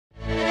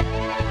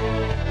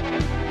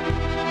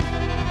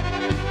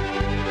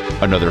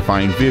Another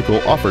fine vehicle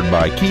offered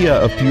by Kia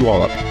of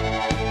Puyallup.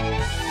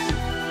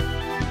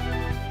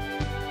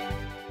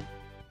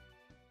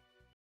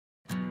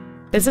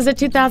 This is a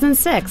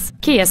 2006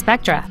 Kia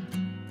Spectra.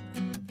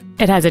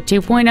 It has a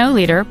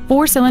 2.0-liter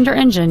four-cylinder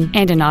engine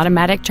and an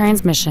automatic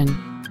transmission.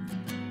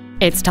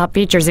 Its top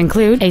features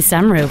include a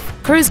sunroof,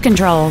 cruise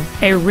control,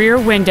 a rear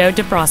window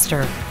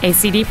defroster, a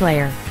CD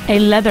player, a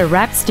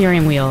leather-wrapped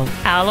steering wheel,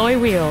 alloy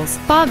wheels,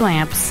 fog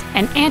lamps,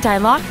 an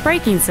anti-lock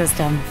braking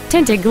system,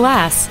 tinted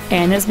glass,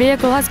 and this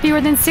vehicle has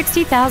fewer than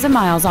 60,000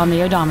 miles on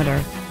the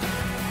odometer.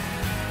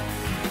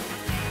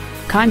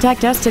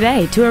 Contact us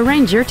today to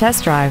arrange your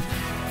test drive.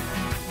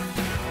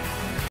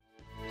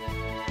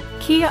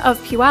 Kia of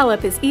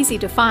Puyallup is easy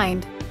to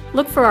find.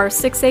 Look for our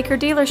 6-acre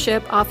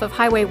dealership off of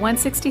Highway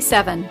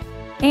 167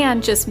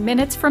 and just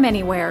minutes from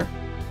anywhere.